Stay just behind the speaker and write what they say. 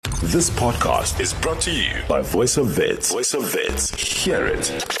This podcast is brought to you by Voice of Wits. Voice of Wits. Hear it.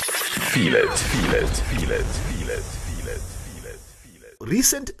 Feel it. Feel it. Feel it. Feel it. Feel it. Feel it. Feel it.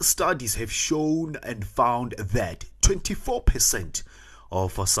 Recent studies have shown and found that 24%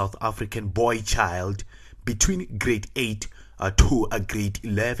 of a South African boy child between grade 8 to grade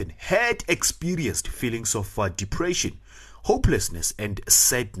 11 had experienced feelings of depression, hopelessness and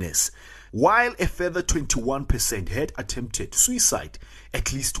sadness, while a further 21% had attempted suicide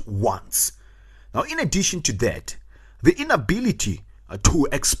at least once. Now, in addition to that, the inability to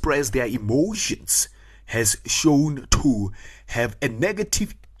express their emotions has shown to have a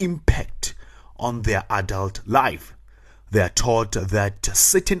negative impact on their adult life. They are taught that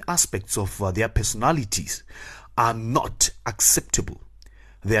certain aspects of their personalities are not acceptable.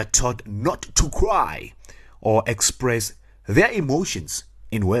 They are taught not to cry or express their emotions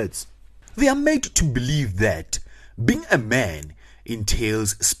in words. They are made to believe that being a man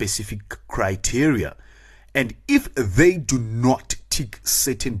entails specific criteria, and if they do not tick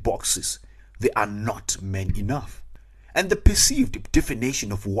certain boxes, they are not men enough. And the perceived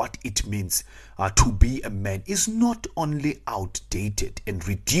definition of what it means to be a man is not only outdated and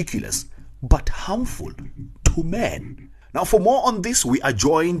ridiculous, but harmful to men. Now, for more on this, we are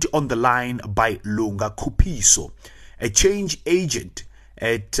joined on the line by Lunga Khuphiso, a change agent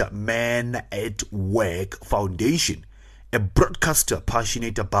at Man at Work Foundation, a broadcaster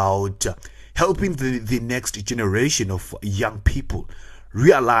passionate about helping the next generation of young people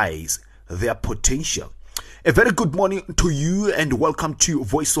realize their potential. A very good morning to you and welcome to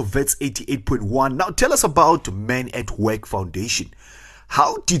Voice of Vets 88.1. Now tell us about Man at Work Foundation.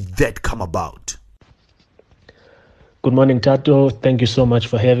 How did that come about? Good morning, Thato. Thank you so much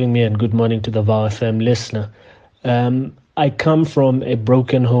for having me, and good morning to the VOW FM listener. I come from a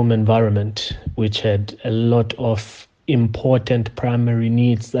broken home environment which had a lot of important primary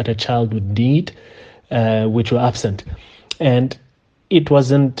needs that a child would need, which were absent. And it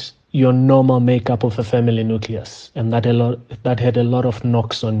wasn't your normal makeup of a family nucleus. And that had a lot of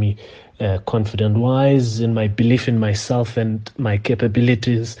knocks on me, confidence-wise, in my belief in myself and my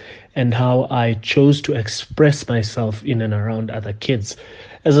capabilities, and how I chose to express myself in and around other kids.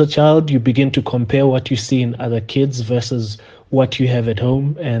 As a child, you begin to compare what you see in other kids versus what you have at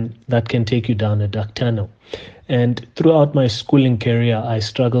home, and that can take you down a dark tunnel. And throughout my schooling career, I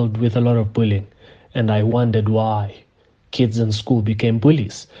struggled with a lot of bullying, and I wondered why kids in school became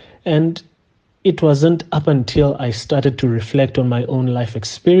bullies. And it wasn't up until I started to reflect on my own life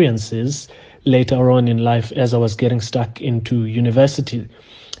experiences later on in life as I was getting stuck into university.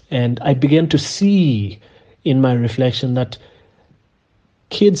 And I began to see in my reflection that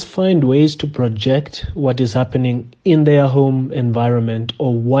kids find ways to project what is happening in their home environment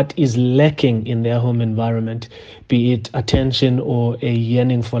or what is lacking in their home environment, be it attention or a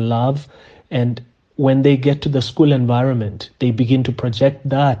yearning for love. And when they get to the school environment, they begin to project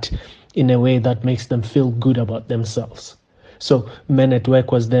that in a way that makes them feel good about themselves. So Men at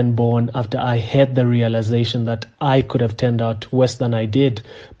Work was then born after I had the realization that I could have turned out worse than I did.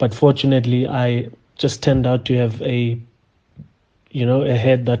 But fortunately, I just turned out to have a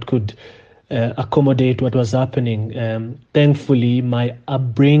head that could accommodate what was happening. Thankfully, my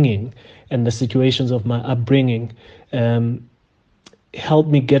upbringing and the situations of my upbringing helped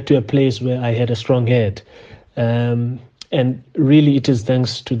me get to a place where I had a strong head. And really, it is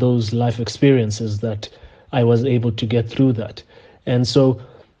thanks to those life experiences that I was able to get through that. And so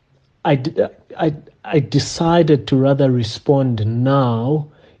I decided to rather respond now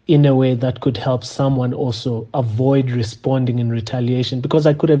in a way that could help someone also avoid responding in retaliation, because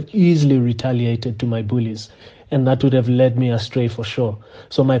I could have easily retaliated to my bullies, and that would have led me astray for sure.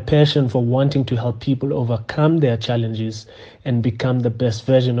 So my passion for wanting to help people overcome their challenges and become the best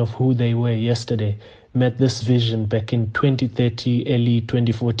version of who they were yesterday met this vision back in 2013, early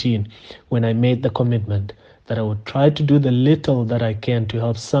 2014, when I made the commitment that I would try to do the little that I can to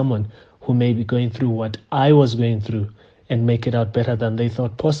help someone who may be going through what I was going through and make it out better than they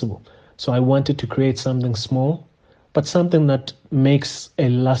thought possible. So I wanted to create something small, but something that makes a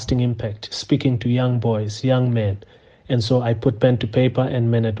lasting impact, speaking to young boys, young men. And so I put pen to paper and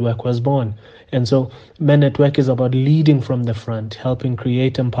Men at Work was born. And so Men at Work is about leading from the front, helping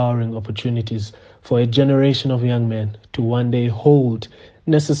create empowering opportunities for a generation of young men to one day hold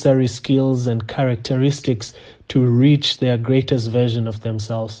necessary skills and characteristics to reach their greatest version of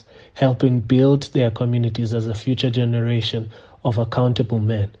themselves, helping build their communities as a future generation of accountable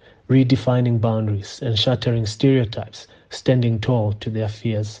men, redefining boundaries and shattering stereotypes, standing tall to their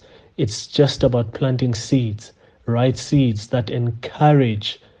fears. It's just about planting seeds, right seeds that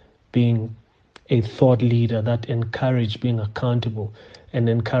encourage being a thought leader, that encourage being accountable, and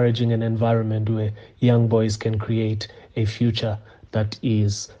encouraging an environment where young boys can create a future that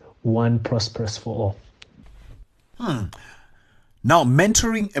is one prosperous for all. Now,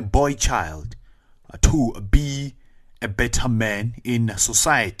 mentoring a boy child to be a better man in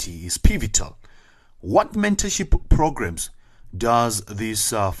society is pivotal. What mentorship programs does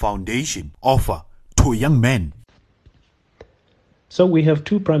this foundation offer to young men? So we have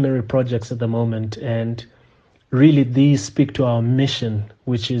two primary projects at the moment, and really these speak to our mission,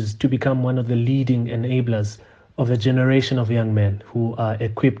 which is to become one of the leading enablers of a generation of young men who are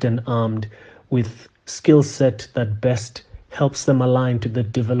equipped and armed with skill set that best helps them align to the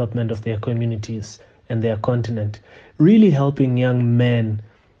development of their communities and their continent. Really helping young men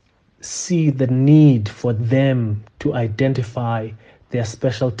see the need for them to identify their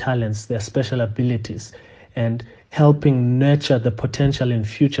special talents, their special abilities, and helping nurture the potential and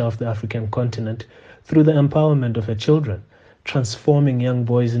future of the African continent through the empowerment of their children, transforming young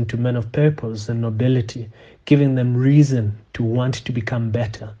boys into men of purpose and nobility, giving them reason to want to become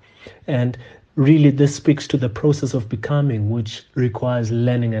better. And really, this speaks to the process of becoming, which requires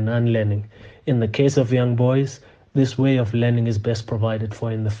learning and unlearning. In the case of young boys, this way of learning is best provided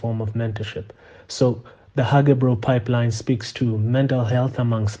for in the form of mentorship. So the Hagebro pipeline speaks to mental health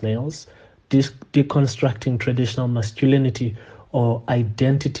amongst males, deconstructing traditional masculinity or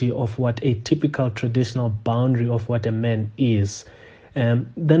identity of what a typical traditional boundary of what a man is.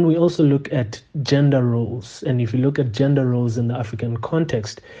 Then we also look at gender roles. And if you look at gender roles in the African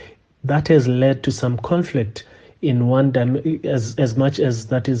context, that has led to some conflict in as much as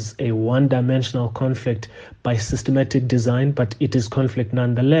that is a one-dimensional conflict by systematic design, but it is conflict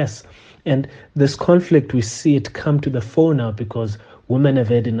nonetheless. And this conflict, we see it come to the fore now because women have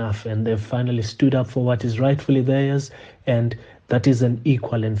had enough and they've finally stood up for what is rightfully theirs, and that is an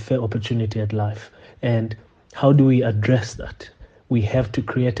equal and fair opportunity at life. And how do we address that? We have to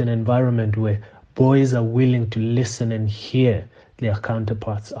create an environment where boys are willing to listen and hear their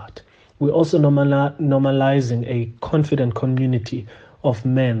counterparts out. We're also normalizing a confident community of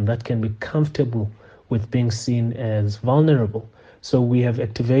men that can be comfortable with being seen as vulnerable. So we have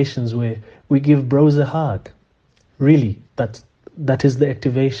activations where we give bros a hug. Really, that is the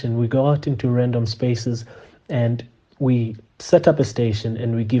activation. We go out into random spaces and we set up a station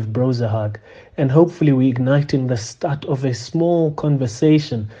and we give bros a hug. And hopefully we're igniting the start of a small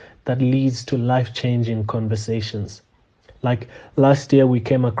conversation that leads to life-changing conversations. Like last year, we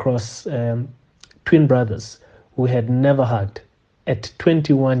came across twin brothers who had never hugged at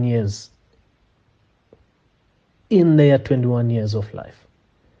 21 years. In their 21 years of life,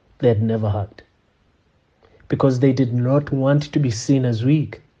 they had never hugged because they did not want to be seen as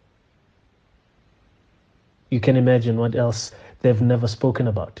weak. You can imagine what else they've never spoken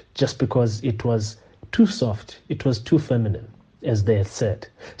about just because it was too soft, it was too feminine, as they had said.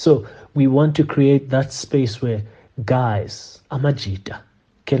 So we want to create that space where guys, amajita,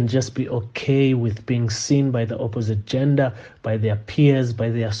 can just be okay with being seen by the opposite gender, by their peers, by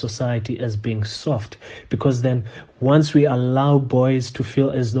their society as being soft. Because then once we allow boys to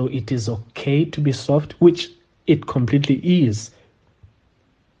feel as though it is okay to be soft, which it completely is,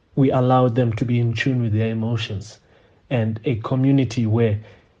 we allow them to be in tune with their emotions. And a community where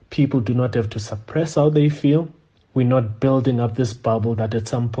people do not have to suppress how they feel, we're not building up this bubble that at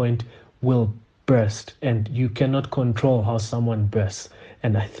some point will burst, and you cannot control how someone bursts.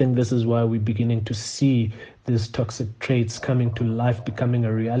 And I think this is why we're beginning to see these toxic traits coming to life, becoming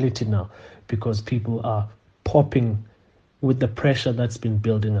a reality now, because people are popping with the pressure that's been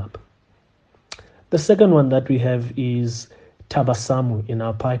building up. The second one that we have is tabasamu in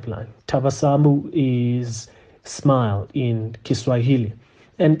our pipeline. Tabasamu is smile in Kiswahili.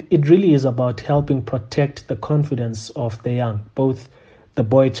 And it really is about helping protect the confidence of the young, both the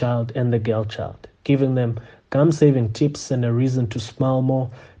boy child and the girl child, giving them gum-saving tips and a reason to smile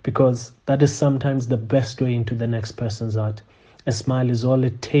more, because that is sometimes the best way into the next person's heart. A smile is all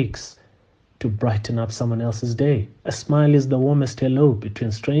it takes to brighten up someone else's day. A smile is the warmest hello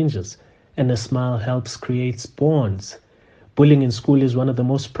between strangers, and a smile helps create bonds. Bullying in school is one of the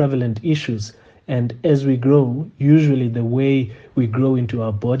most prevalent issues, and as we grow, usually the way we grow into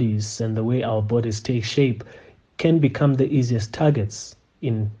our bodies and the way our bodies take shape can become the easiest targets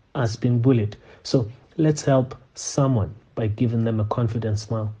in us being bullied. So let's help someone by giving them a confident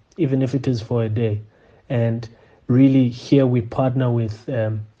smile, even if it is for a day. And really here we partner with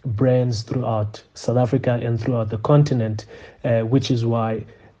brands throughout South Africa and throughout the continent, which is why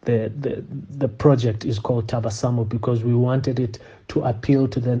the project is called Tabasamu because we wanted it to appeal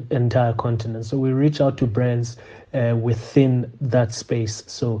to the entire continent. So we reach out to brands within that space.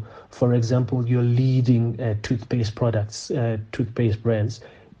 So, for example, your leading toothpaste products, toothpaste brands,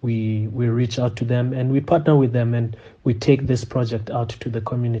 we reach out to them and we partner with them and we take this project out to the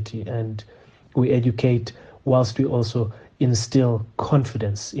community and we educate whilst we also instill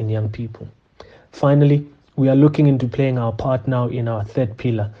confidence in young people. Finally, we are looking into playing our part now in our third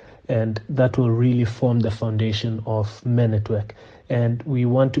pillar, and that will really form the foundation of Men at Work. And we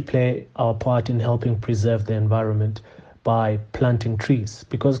want to play our part in helping preserve the environment by planting trees,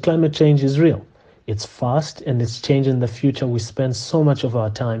 because climate change is real. It's fast and it's changing the future we spend so much of our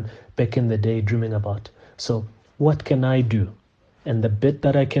time back in the day dreaming about. So what can I do? And the bit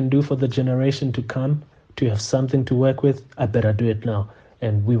that I can do for the generation to come, to have something to work with, I better do it now.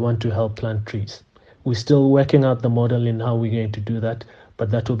 And we want to help plant trees. We're still working out the model in how we're going to do that,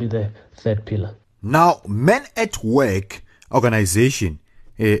 but that will be the third pillar. Now, Men at Work organization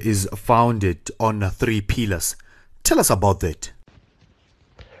is founded on 3 pillars. Tell us about that.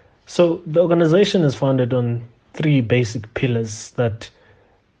 So the organization is founded on 3 basic pillars that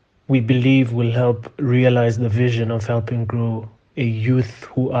we believe will help realize the vision of helping grow a youth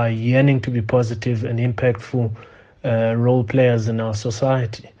who are yearning to be positive and impactful role players in our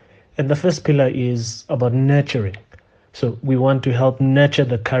society. And the first pillar is about nurturing. So we want to help nurture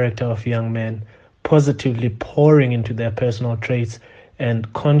the character of young men, positively pouring into their personal traits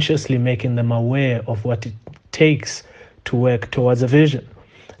and consciously making them aware of what it takes to work towards a vision.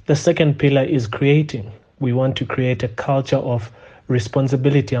 The second pillar is creating. We want to create a culture of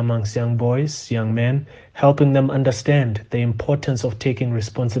responsibility amongst young boys, young men, helping them understand the importance of taking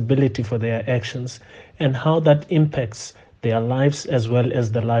responsibility for their actions and how that impacts their lives as well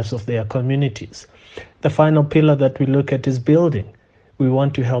as the lives of their communities. The final pillar that we look at is building. We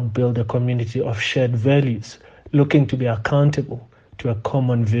want to help build a community of shared values, looking to be accountable to a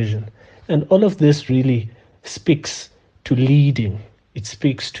common vision. And all of this really speaks to leading, it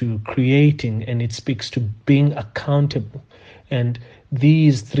speaks to creating, and it speaks to being accountable. And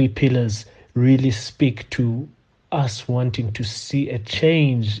these 3 pillars really speak to us wanting to see a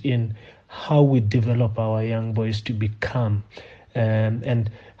change in how we develop our young boys to become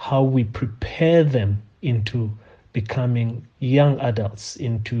and how we prepare them into becoming young adults,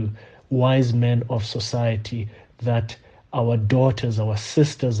 into wise men of society that our daughters, our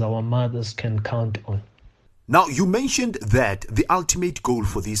sisters, our mothers can count on. Now, you mentioned that the ultimate goal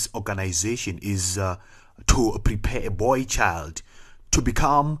for this organization is to prepare a boy child to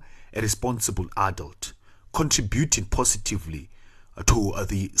become a responsible adult, contributing positively to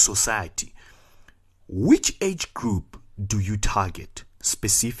the society. Which age group do you target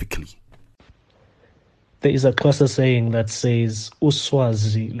specifically? There is a Xhosa saying that says,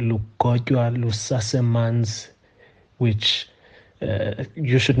 "Uswazi lugotywa lusasemanzi," which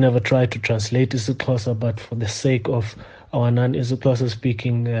you should never try to translate isiXhosa, but for the sake of our non-isiXhosa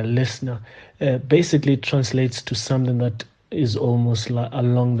speaking listener, basically it translates to something that is almost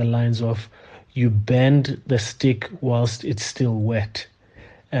along the lines of you bend the stick whilst it's still wet.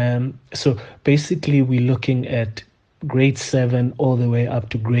 So basically we're looking at grade 7 all the way up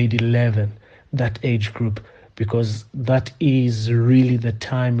to grade 11, that age group, because that is really the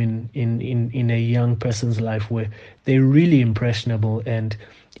time in a young person's life where they're really impressionable, and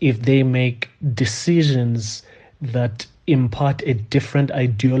if they make decisions that impart a different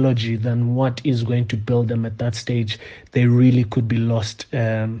ideology than what is going to build them at that stage, they really could be lost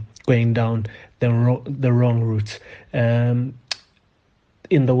going down the wrong route.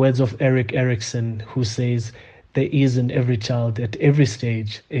 In the words of Erik Erikson, who says, there is in every child at every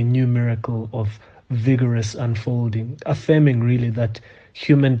stage a new miracle of vigorous unfolding, affirming really that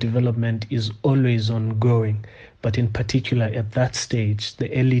human development is always ongoing, but in particular at that stage, the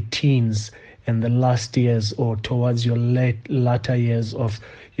early teens and the last years or towards your latter years of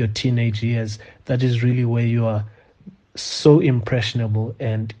your teenage years, that is really where you are so impressionable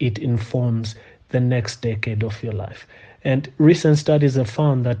and it informs the next decade of your life. And recent studies have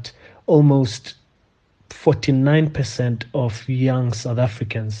found that almost 49% of young South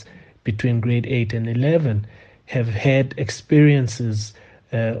Africans between grade 8 and 11 have had experiences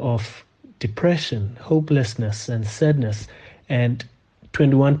of depression, hopelessness, and sadness. And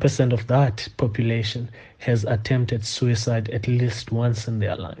 21% of that population has attempted suicide at least once in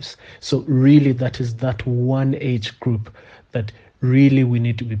their lives. So really that is that one age group that really we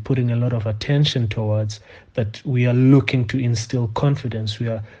need to be putting a lot of attention towards, that we are looking to instill confidence. We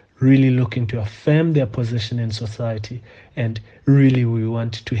are really looking to affirm their position in society, and really we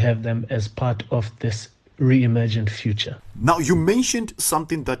want to have them as part of this reimagined future. Now, you mentioned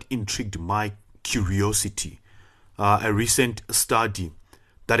something that intrigued my curiosity. A recent study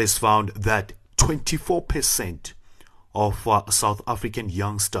that has found that 24% of South African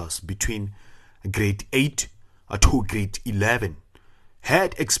youngsters between grade 8 to grade 11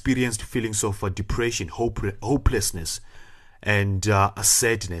 had experienced feelings of depression, hopelessness, and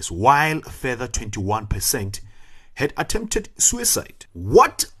sadness, while a further 21% had attempted suicide.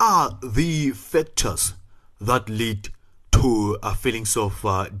 What are the factors that lead to feelings of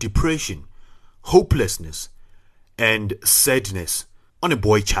depression, hopelessness, and sadness on a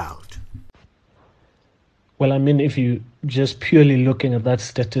boy child? Well, I mean, if you just purely looking at that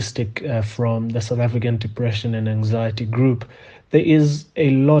statistic from the South African Depression and Anxiety Group, there is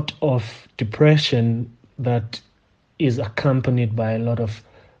a lot of depression that is accompanied by a lot of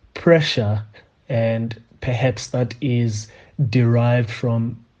pressure, and perhaps that is derived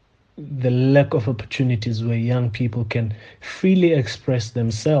from the lack of opportunities where young people can freely express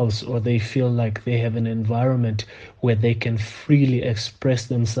themselves, or they feel like they have an environment where they can freely express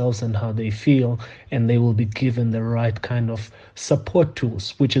themselves and how they feel, and they will be given the right kind of support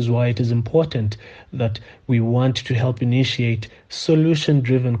tools, which is why it is important that we want to help initiate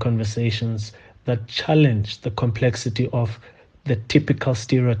solution-driven conversations that challenge the complexity of the typical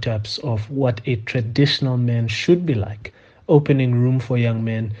stereotypes of what a traditional man should be like, opening room for young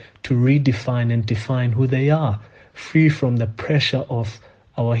men to redefine and define who they are, free from the pressure of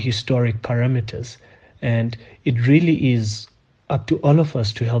our historic parameters. And it really is up to all of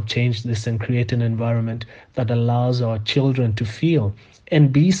us to help change this and create an environment that allows our children to feel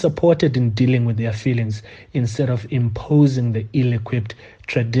and be supported in dealing with their feelings, instead of imposing the ill-equipped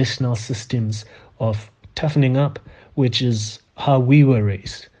traditional systems of toughening up, which is how we were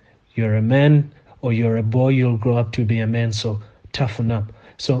raised. You're a man or you're a boy, you'll grow up to be a man, so toughen up.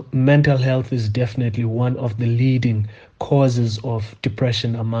 So mental health is definitely one of the leading causes of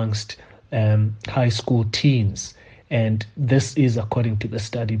depression amongst high school teens. And this is according to the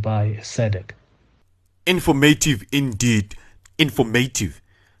study by SEDEC. Informative indeed. Informative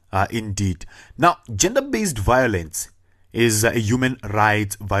indeed. Now, gender-based violence is a human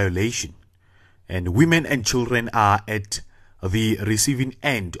rights violation, and women and children are at the receiving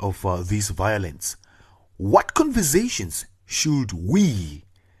end of this violence. What conversations should we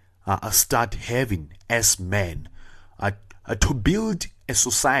start having as men to build a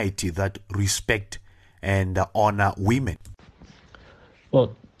society that respect and honor women?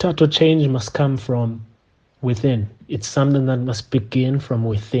 Well, total change must come from within. It's something that must begin from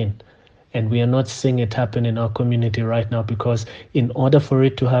within. And we are not seeing it happen in our community right now, because in order for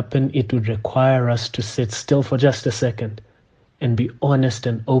it to happen, it would require us to sit still for just a second and be honest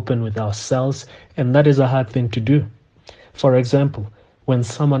and open with ourselves. And that is a hard thing to do. For example, when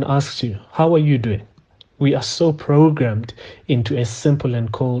someone asks you, "How are you doing?" we are so programmed into a simple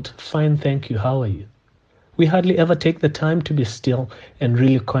and cold, "Fine, thank you, how are you?" We hardly ever take the time to be still and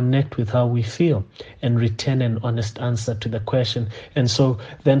really connect with how we feel and return an honest answer to the question. And so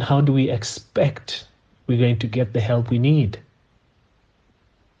then how do we expect we're going to get the help we need?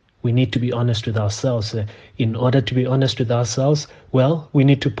 We need to be honest with ourselves. In order to be honest with ourselves, well, we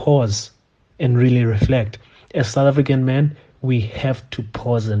need to pause and really reflect. As South African men, we have to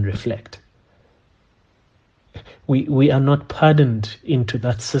pause and reflect. We are not pardoned into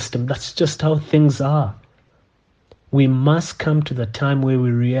that system. That's just how things are. We must come to the time where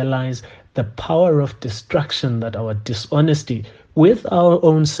we realize the power of destruction that our dishonesty with our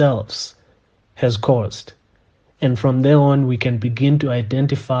own selves has caused. And from there on, we can begin to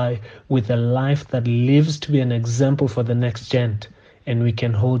identify with a life that lives to be an example for the next gen, and we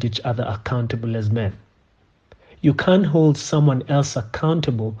can hold each other accountable as men. You can't hold someone else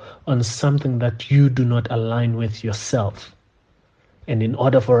accountable on something that you do not align with yourself. And in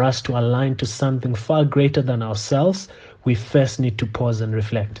order for us to align to something far greater than ourselves, we first need to pause and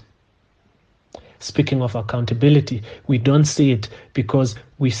reflect. Speaking of accountability, we don't see it because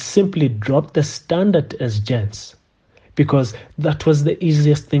we simply dropped the standard as gents, because that was the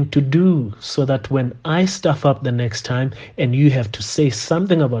easiest thing to do, so that when I stuff up the next time and you have to say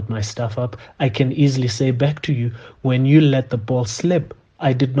something about my stuff up, I can easily say back to you, "When you let the ball slip,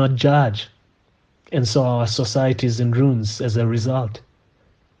 I did not judge." And so our society is in ruins as a result.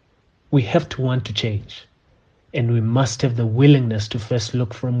 We have to want to change, and we must have the willingness to first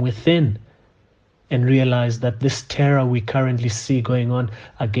look from within and realize that this terror we currently see going on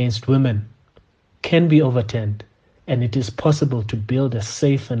against women can be overturned, and it is possible to build a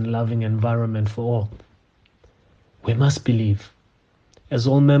safe and loving environment for all. We must believe, as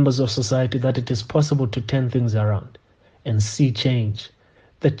all members of society, that it is possible to turn things around and see change.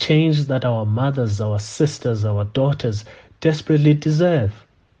 the change that our mothers, our sisters, our daughters desperately deserve.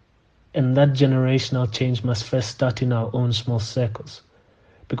 And that generational change must first start in our own small circles,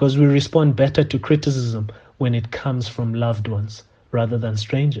 because we respond better to criticism when it comes from loved ones rather than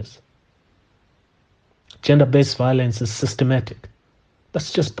strangers. Gender-based violence is systematic.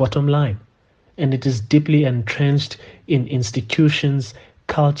 That's just bottom line. And it is deeply entrenched in institutions,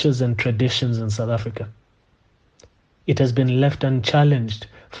 cultures, and traditions in South Africa. It has been left unchallenged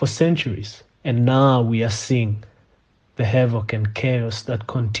for centuries, and now we are seeing the havoc and chaos that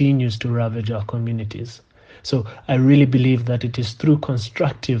continues to ravage our communities. So I really believe that it is through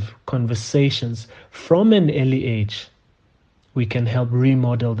constructive conversations from an early age we can help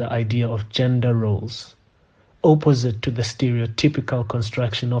remodel the idea of gender roles, opposite to the stereotypical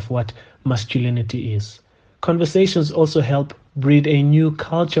construction of what masculinity is. Conversations also help breed a new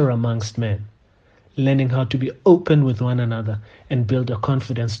culture amongst men, learning how to be open with one another and build a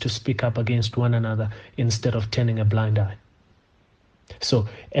confidence to speak up against one another instead of turning a blind eye. So,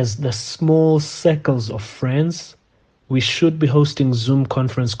 as the small circles of friends, we should be hosting Zoom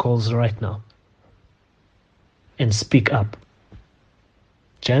conference calls right now and speak up.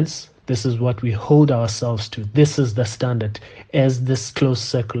 Gents, this is what we hold ourselves to. This is the standard as this close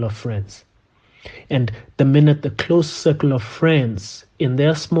circle of friends. And the minute the close circle of friends in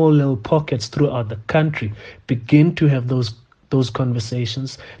their small little pockets throughout the country begin to have those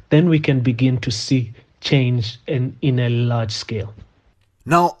conversations, then we can begin to see change in a large scale.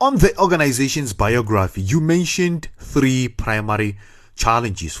 Now, on the organization's biography, you mentioned 3 primary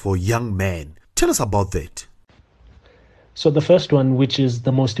challenges for young men. Tell us about that. So the first one, which is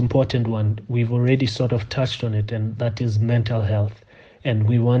the most important one, we've already sort of touched on it, and that is mental health. And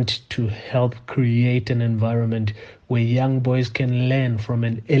we want to help create an environment where young boys can learn from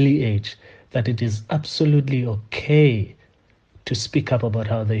an early age that it is absolutely okay to speak up about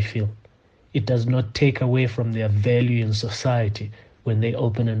how they feel. It does not take away from their value in society when they're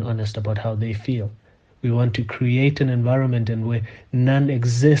open and honest about how they feel. We want to create an environment and where none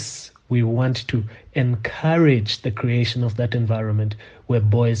exists. We want to encourage the creation of that environment where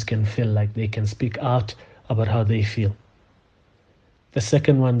boys can feel like they can speak out about how they feel. The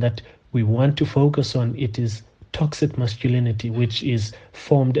second one that we want to focus on, it is toxic masculinity, which is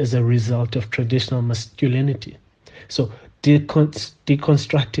formed as a result of traditional masculinity. So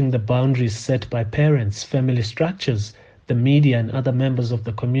deconstructing the boundaries set by parents, family structures, the media, and other members of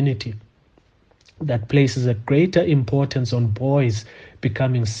the community that places a greater importance on boys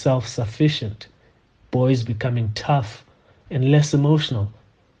becoming self-sufficient, boys becoming tough and less emotional,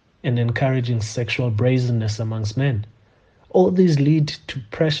 and encouraging sexual brazenness amongst men. All these lead to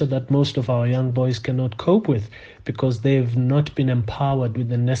pressure that most of our young boys cannot cope with because they've not been empowered with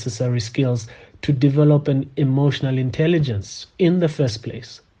the necessary skills to develop an emotional intelligence in the first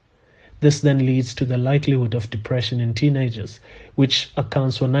place. This then leads to the likelihood of depression in teenagers, which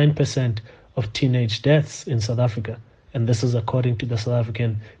accounts for 9% of teenage deaths in South Africa. And this is according to the South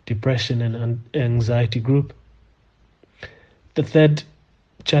African Depression and Anxiety Group. The third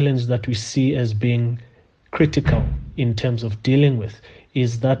challenge that we see as being critical in terms of dealing with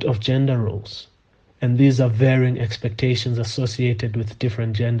is that of gender roles. And these are varying expectations associated with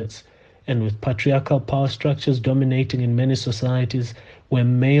different genders. And with patriarchal power structures dominating in many societies where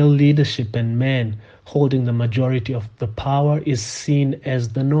male leadership and men holding the majority of the power is seen as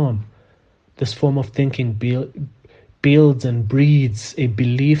the norm. This form of thinking builds and breeds a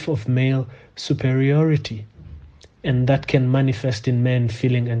belief of male superiority. And that can manifest in men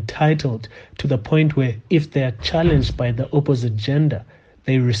feeling entitled to the point where if they are challenged by the opposite gender,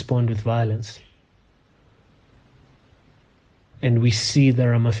 they respond with violence. And we see the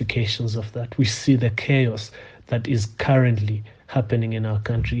ramifications of that. We see the chaos that is currently happening in our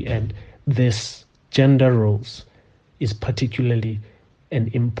country. And this gender roles is particularly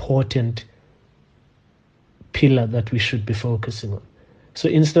an important pillar that we should be focusing on. So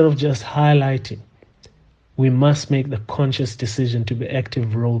instead of just highlighting, we must make the conscious decision to be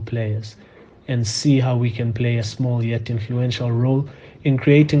active role players and see how we can play a small yet influential role in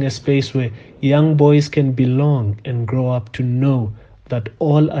creating a space where young boys can belong and grow up to know that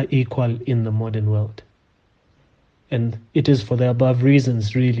all are equal in the modern world. And it is for the above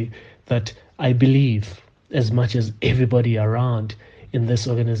reasons, really, that I believe, as much as everybody around in this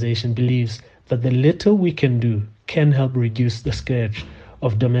organization believes, that the little we can do can help reduce the scourge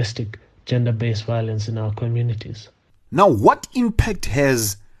of domestic gender-based violence in our communities. Now, what impact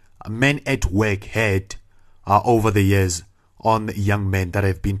has Men at Work had over the years on young men that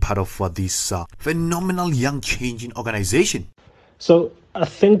have been part of this phenomenal young changing organization? So I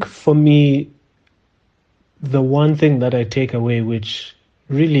think for me, the one thing that I take away which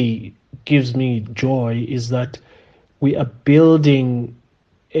really gives me joy is that we are building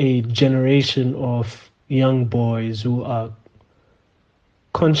a generation of young boys who are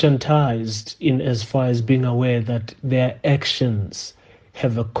conscientized in as far as being aware that their actions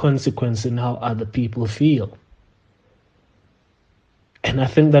have a consequence in how other people feel. And I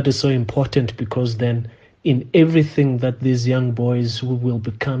think that is so important because then in everything that these young boys who will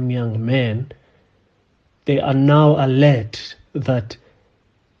become young men, they are now alert that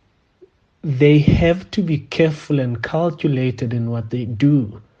they have to be careful and calculated in what they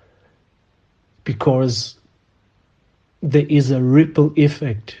do because there is a ripple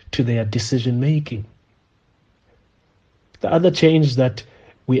effect to their decision making. The other change that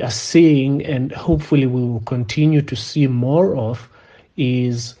we are seeing, and hopefully we will continue to see more of,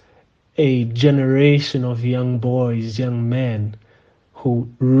 is a generation of young boys, young men, who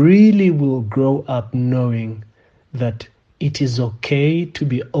really will grow up knowing that it is okay to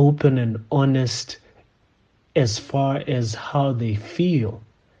be open and honest as far as how they feel.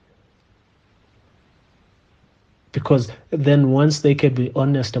 Because then once they can be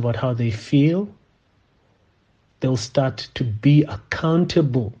honest about how they feel, they'll start to be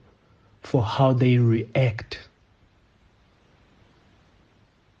accountable for how they react.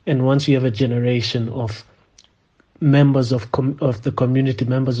 And once you have a generation of members of the community,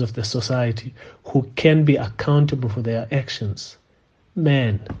 members of the society, who can be accountable for their actions,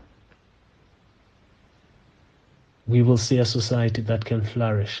 man, we will see a society that can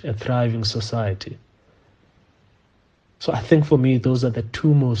flourish, a thriving society. So I think for me, those are the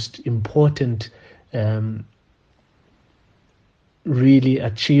two most important really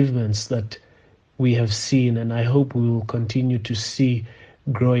achievements that we have seen, and I hope we will continue to see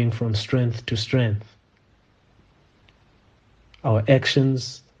growing from strength to strength. Our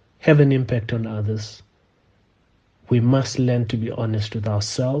actions have an impact on others. We must learn to be honest with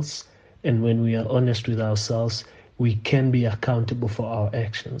ourselves, and when we are honest with ourselves, we can be accountable for our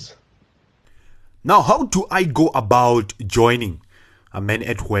actions. Now, how do I go about joining a Men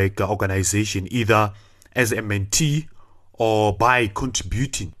at Work organization, either as a mentee or by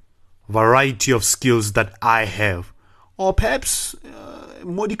contributing a variety of skills that I have, or perhaps a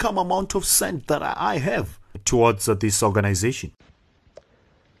modicum amount of cent that I have towards this organization?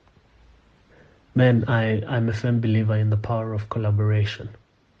 Man, I'm a firm believer in the power of collaboration.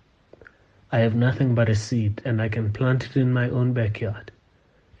 I have nothing but a seed, and I can plant it in my own backyard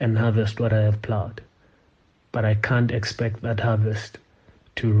and harvest what I have plowed. But I can't expect that harvest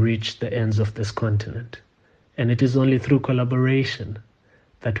to reach the ends of this continent. And it is only through collaboration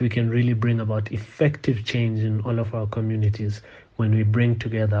that we can really bring about effective change in all of our communities when we bring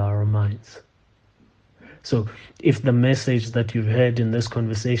together our minds. So if the message that you've heard in this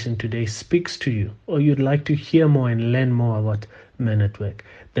conversation today speaks to you, or you'd like to hear more and learn more about Men at Work,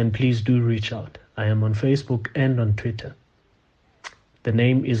 then please do reach out. I am on Facebook and on Twitter. The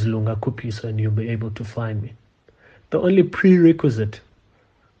name is Lunga Khuphiso, and you'll be able to find me. The only prerequisite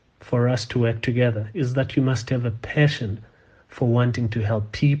for us to work together is that you must have a passion for wanting to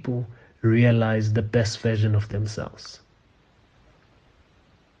help people realize the best version of themselves.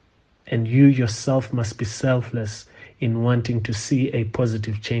 And you yourself must be selfless in wanting to see a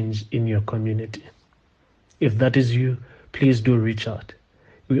positive change in your community. If that is you, please do reach out.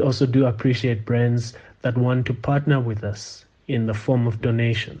 We also do appreciate brands that want to partner with us in the form of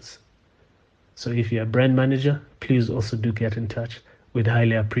donations. So if you're a brand manager, please also do get in touch. We'd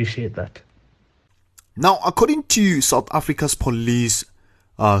highly appreciate that. Now, according to South Africa's police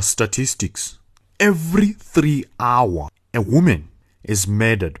statistics, every 3 hours, a woman is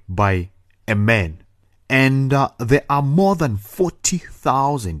murdered by a man, and there are more than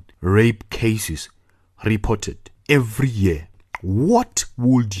 40,000 rape cases reported every year. What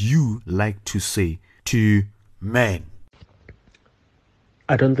would you like to say to men?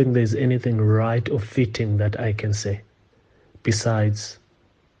 I don't think there's anything right or fitting that I can say. Besides,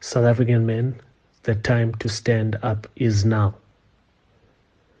 South African men, the time to stand up is now.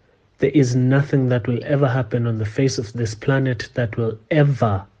 There is nothing that will ever happen on the face of this planet that will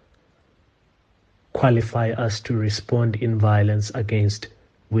ever qualify us to respond in violence against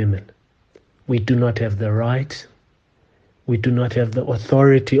women. We do not have the right. We do not have the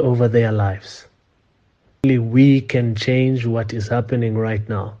authority over their lives. Only we can change what is happening right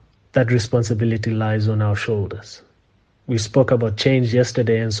now. That responsibility lies on our shoulders. We spoke about change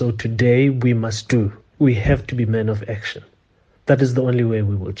yesterday, and so today we must do. We have to be men of action. That is the only way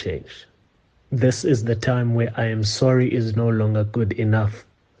we will change. This is the time where I am sorry is no longer good enough.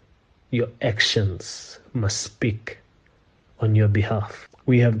 Your actions must speak on your behalf.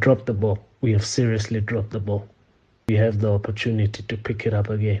 We have dropped the ball. We have seriously dropped the ball. we have the opportunity to pick it up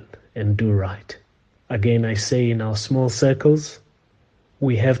again and do right. Again, I say in our small circles,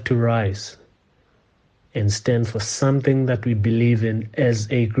 we have to rise and stand for something that we believe in as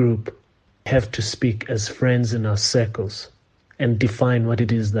a group. We have to speak as friends in our circles and define what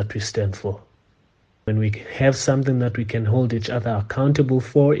it is that we stand for. When we have something that we can hold each other accountable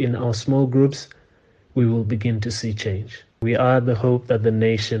for in our small groups, we will begin to see change. We are the hope that the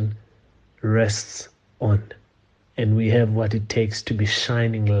nation rests on, and we have what it takes to be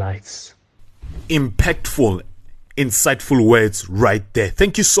shining lights. Impactful, insightful words right there.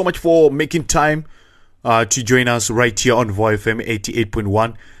 Thank you so much for making time to join us right here on VoFM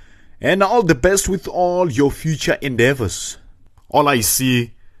 88.1, and all the best with all your future endeavors. All I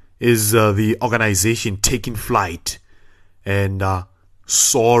see is the organization taking flight and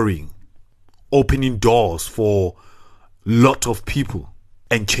soaring, opening doors for a lot of people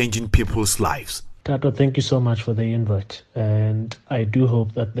and changing people's lives. Thato, thank you so much for the invite, and I do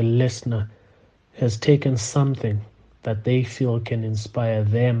hope that the listener has taken something that they feel can inspire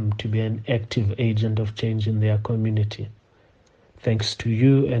them to be an active agent of change in their community. Thanks to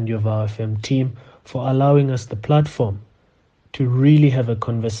you and your VoFM team for allowing us the platform to really have a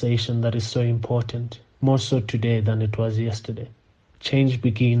conversation that is so important, more so today than it was yesterday. Change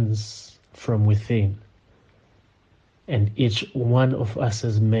begins from within, and each one of us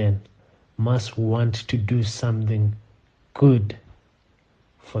as men must want to do something good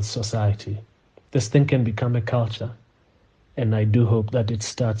for society. This thing can become a culture, and I do hope that it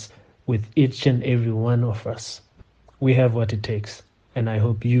starts with each and every one of us. We have what it takes, and I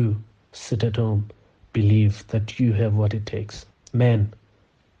hope you sit at home, believe that you have what it takes. Men,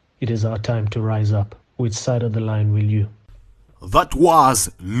 it is our time to rise up. Which side of the line will you? That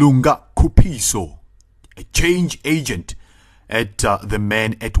was Lunga Khuphiso, a change agent at the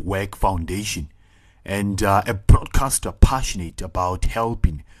Men at Work Foundation, and a broadcaster passionate about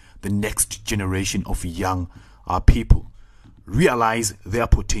helping the next generation of young people realize their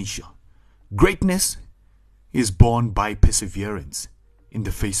potential. Greatness is born by perseverance in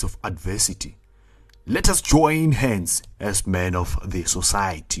the face of adversity. Let us join hands as men of the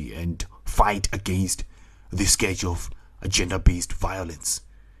society and fight against the scourge of gender-based violence.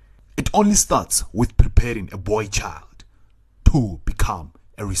 It only starts with preparing a boy child to become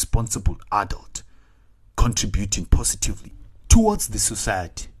a responsible adult, contributing positively towards the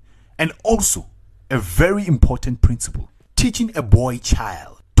society, and also a very important principle, teaching a boy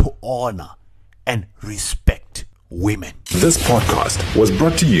child to honor and respect women. This podcast was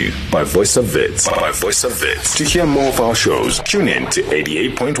brought to you by Voice of Wits. To hear more of our shows, tune in to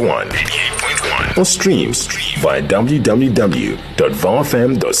 88.1 or streams via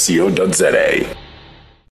www.vowfm.co.za.